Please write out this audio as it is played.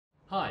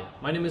Hi,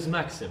 my name is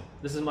Maksim.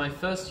 This is my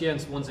first year in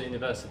Swansea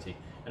University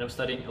and I'm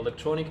studying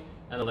electronic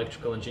and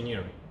electrical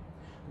engineering.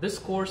 This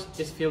course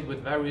is filled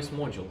with various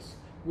modules,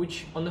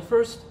 which on the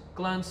first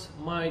glance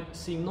might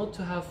seem not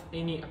to have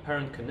any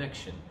apparent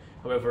connection.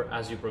 However,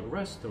 as you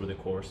progress through the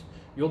course,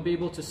 you'll be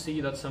able to see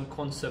that some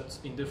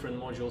concepts in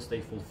different modules, they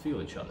fulfill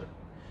each other.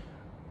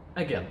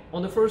 Again,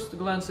 on the first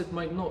glance it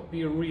might not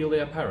be really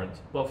apparent,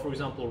 but for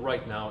example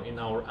right now in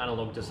our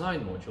analog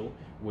design module,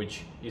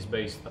 which is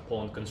based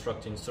upon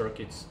constructing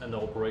circuits and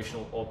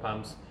operational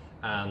op-amps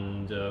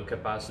and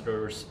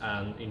capacitors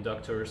and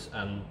inductors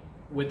and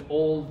with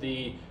all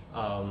the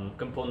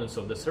components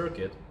of the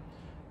circuit,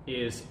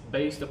 is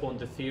based upon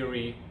the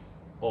theory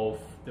of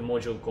the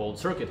module called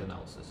circuit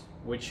analysis,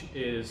 which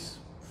is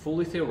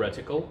fully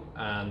theoretical,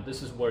 and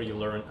this is where you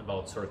learn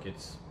about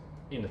circuits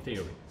in the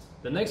theory.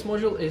 The next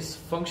module is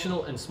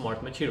functional and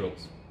smart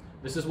materials.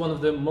 This is one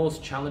of the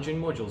most challenging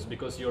modules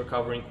because you're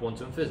covering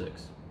quantum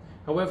physics.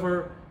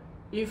 However,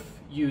 if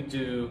you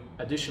do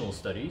additional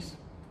studies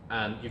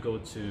and you go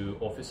to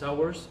office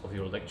hours of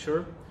your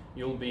lecturer,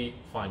 you'll be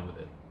fine with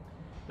it.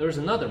 There's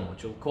another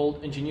module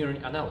called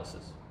engineering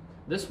analysis.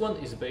 This one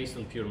is based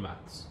on pure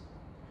maths.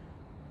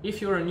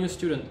 If you're a new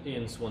student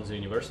in Swansea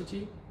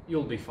University,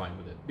 you'll be fine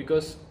with it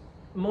because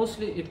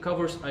mostly it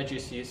covers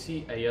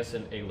IGCSE, AS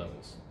and A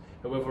levels.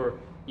 However,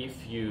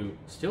 if you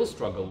still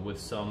struggle with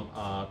some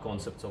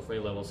concepts of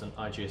A-levels and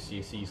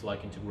IGCSEs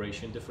like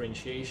integration,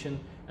 differentiation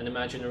and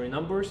imaginary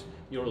numbers,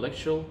 your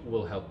lecturer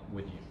will help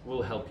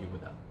you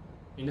with that.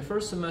 In the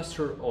first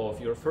semester of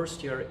your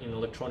first year in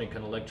electronic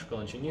and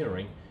electrical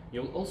engineering,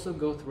 you'll also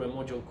go through a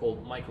module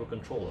called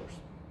microcontrollers.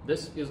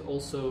 This is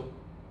also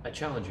a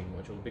challenging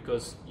module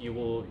because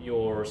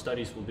your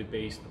studies will be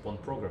based upon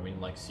programming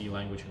like C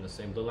language and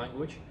assembly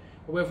language.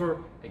 However,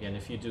 again,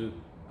 if you do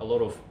a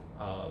lot of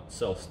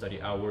self-study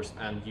hours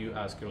and you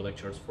ask your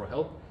lecturers for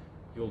help,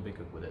 you'll be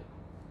good with it.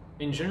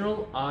 In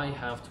general, I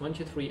have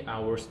 23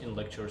 hours in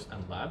lectures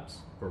and labs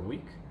per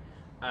week,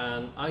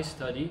 and I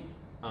study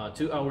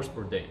 2 hours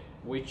per day,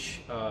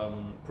 which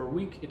per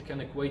week it can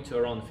equate to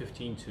around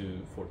 15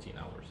 to 14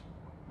 hours.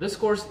 This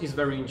course is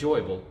very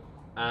enjoyable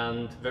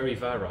and very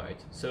varied,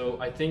 so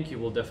I think you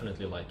will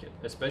definitely like it,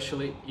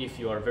 especially if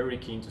you are very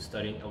keen to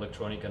study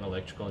electronic and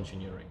electrical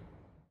engineering.